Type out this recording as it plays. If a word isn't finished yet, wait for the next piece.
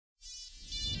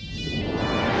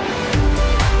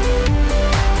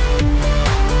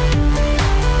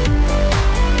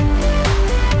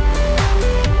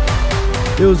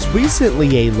There was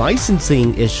recently a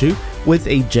licensing issue with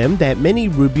a gem that many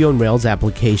Ruby on Rails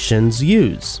applications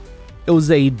use. It was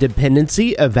a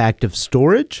dependency of active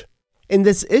storage, and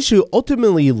this issue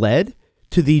ultimately led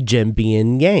to the gem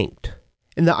being yanked.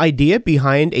 And the idea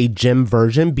behind a gem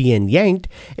version being yanked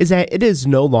is that it is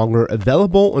no longer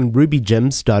available on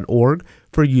rubygems.org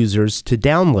for users to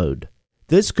download.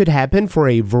 This could happen for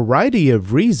a variety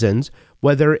of reasons,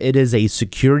 whether it is a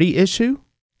security issue,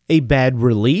 a bad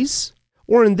release,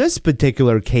 or in this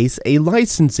particular case, a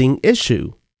licensing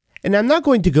issue. And I'm not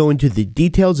going to go into the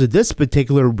details of this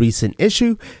particular recent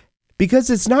issue because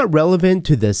it's not relevant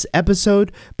to this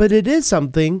episode, but it is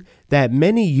something that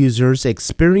many users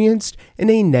experienced in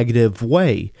a negative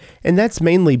way. And that's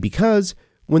mainly because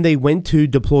when they went to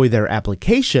deploy their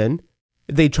application,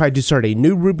 if they tried to start a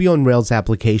new Ruby on Rails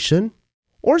application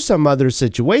or some other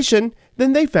situation,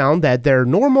 then they found that their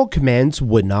normal commands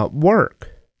would not work.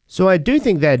 So I do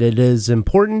think that it is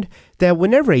important that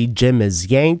whenever a gem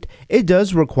is yanked, it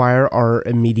does require our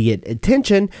immediate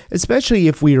attention, especially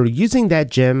if we are using that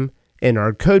gem in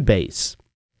our codebase.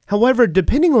 However,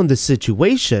 depending on the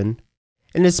situation,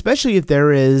 and especially if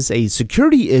there is a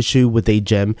security issue with a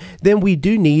gem, then we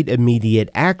do need immediate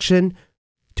action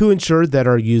to ensure that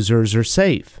our users are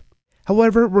safe.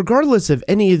 However, regardless of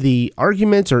any of the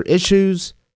arguments or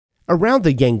issues around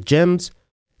the yanked gems,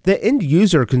 the end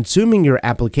user consuming your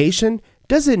application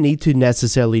doesn't need to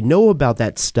necessarily know about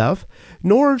that stuff,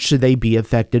 nor should they be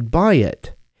affected by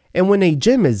it. And when a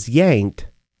gem is yanked,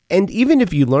 and even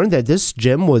if you learn that this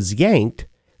gem was yanked,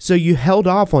 so you held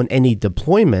off on any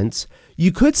deployments,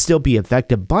 you could still be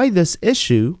affected by this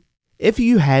issue if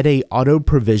you had a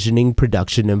auto-provisioning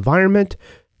production environment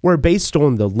where based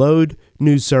on the load,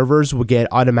 new servers would get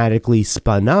automatically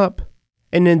spun up.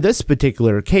 And in this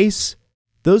particular case,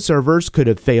 those servers could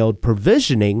have failed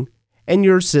provisioning and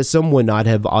your system would not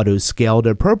have auto-scaled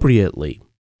appropriately.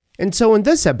 And so in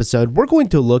this episode, we're going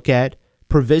to look at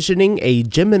provisioning a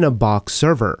gem-in-a-box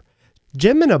server.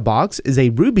 Gem-in-a-box is a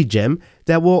Ruby gem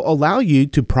that will allow you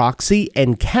to proxy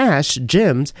and cache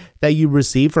gems that you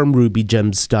receive from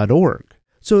rubygems.org.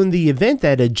 So in the event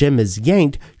that a gem is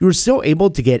yanked, you're still able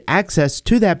to get access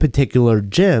to that particular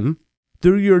gem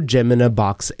through your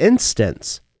gem-in-a-box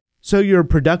instance. So your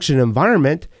production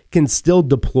environment can still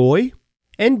deploy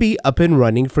and be up and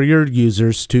running for your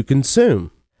users to consume.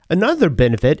 Another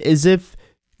benefit is if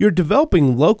you're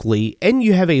developing locally and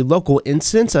you have a local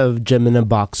instance of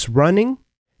gem-in-a-box running,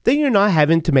 then you're not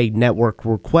having to make network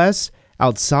requests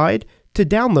outside to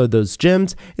download those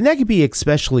gems, and that can be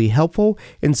especially helpful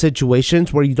in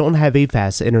situations where you don't have a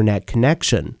fast internet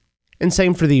connection. And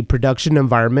same for the production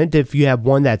environment. If you have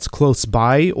one that's close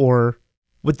by or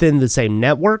within the same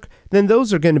network, then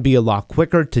those are going to be a lot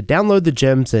quicker to download the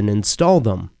gems and install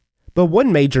them. But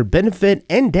one major benefit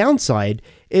and downside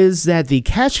is that the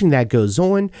caching that goes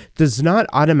on does not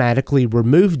automatically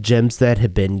remove gems that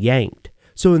have been yanked.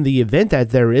 So in the event that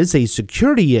there is a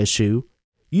security issue,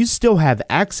 you still have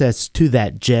access to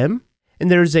that gem,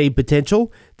 and there's a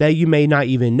potential that you may not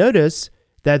even notice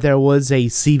that there was a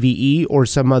CVE or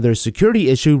some other security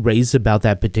issue raised about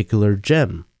that particular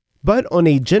gem. But on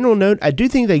a general note, I do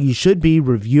think that you should be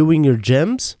reviewing your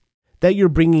gems that you're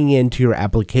bringing into your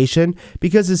application,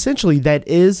 because essentially that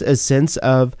is a sense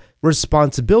of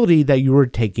responsibility that you are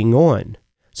taking on.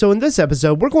 So in this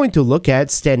episode, we're going to look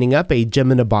at standing up a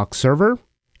gem-in-a-box server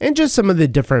and just some of the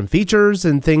different features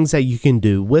and things that you can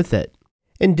do with it.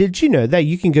 And did you know that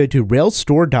you can go to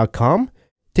railsstore.com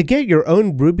to get your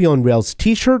own Ruby on Rails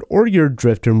t-shirt or your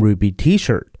Drift in Ruby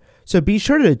t-shirt? So be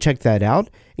sure to check that out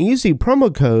and use the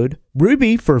promo code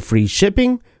RUBY for free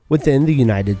shipping within the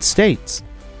United States.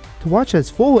 To watch this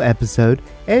full episode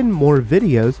and more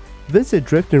videos, visit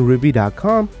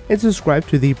driftinruby.com and subscribe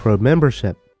to the Pro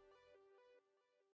membership.